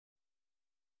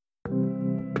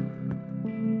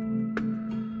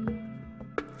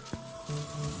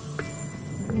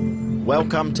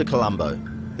Welcome to Colombo,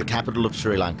 the capital of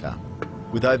Sri Lanka.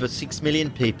 With over 6 million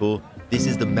people, this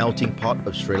is the melting pot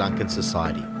of Sri Lankan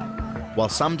society. While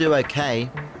some do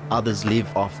okay, others live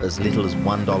off as little as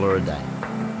 $1 a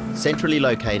day. Centrally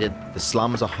located, the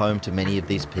slums are home to many of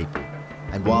these people,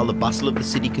 and while the bustle of the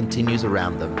city continues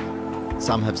around them,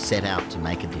 some have set out to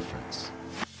make a difference.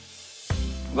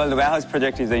 Well, the Warehouse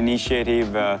Project is an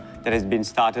initiative that has been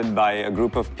started by a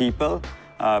group of people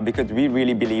because we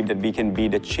really believe that we can be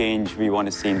the change we want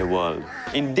to see in the world.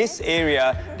 In this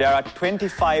area, there are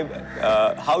 25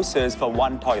 houses for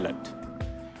one toilet,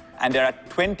 and there are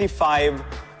 25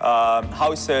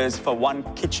 houses for one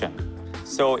kitchen.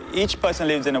 So each person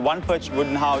lives in a one-perch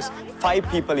wooden house, 5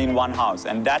 people in one house,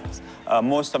 and that's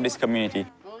most of this community.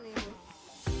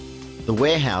 The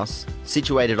warehouse,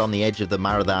 situated on the edge of the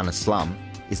Maradana slum,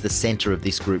 is the centre of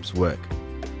this group's work.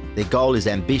 Their goal is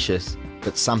ambitious,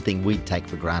 but something we'd take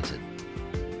for granted.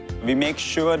 We make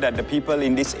sure that the people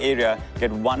in this area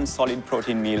get one solid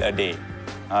protein meal a day.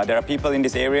 There are people in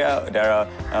this area, there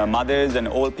are mothers and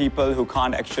old people who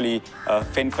can't actually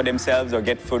fend for themselves or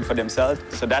get food for themselves.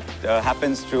 So that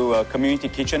happens through a community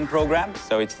kitchen program.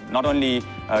 So it's not only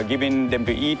giving them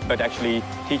to eat, but actually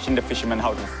teaching the fishermen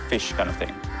how to fish, kind of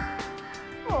thing.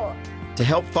 To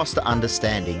help foster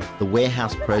understanding, the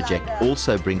Warehouse Project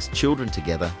also brings children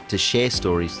together to share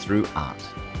stories through art.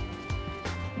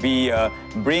 We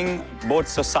bring both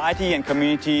society and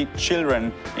community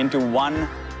children into one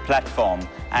platform,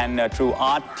 and through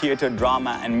art, theatre,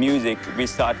 drama and music, we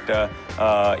start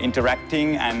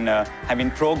interacting and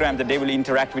having programs that they will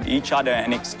interact with each other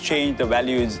and exchange the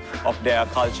values of their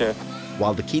culture.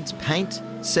 While the kids paint,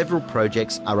 several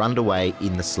projects are underway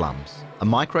in the slums. A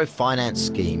microfinance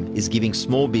scheme is giving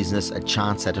small business a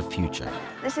chance at a future.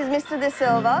 This is Mr. De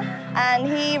Silva, and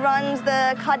he runs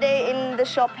the kade in the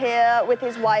shop here with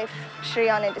his wife,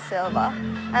 Shriyani De Silva.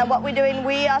 And what we're doing,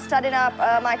 we are starting up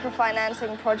a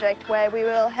microfinancing project where we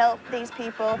will help these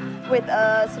people with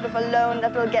a sort of a loan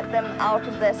that will get them out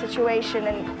of their situation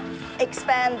and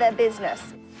expand their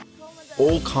business.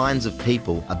 All kinds of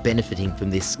people are benefiting from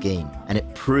this scheme, and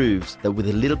it proves that with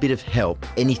a little bit of help,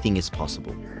 anything is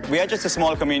possible. We are just a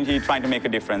small community trying to make a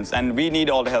difference, and we need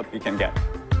all the help we can get.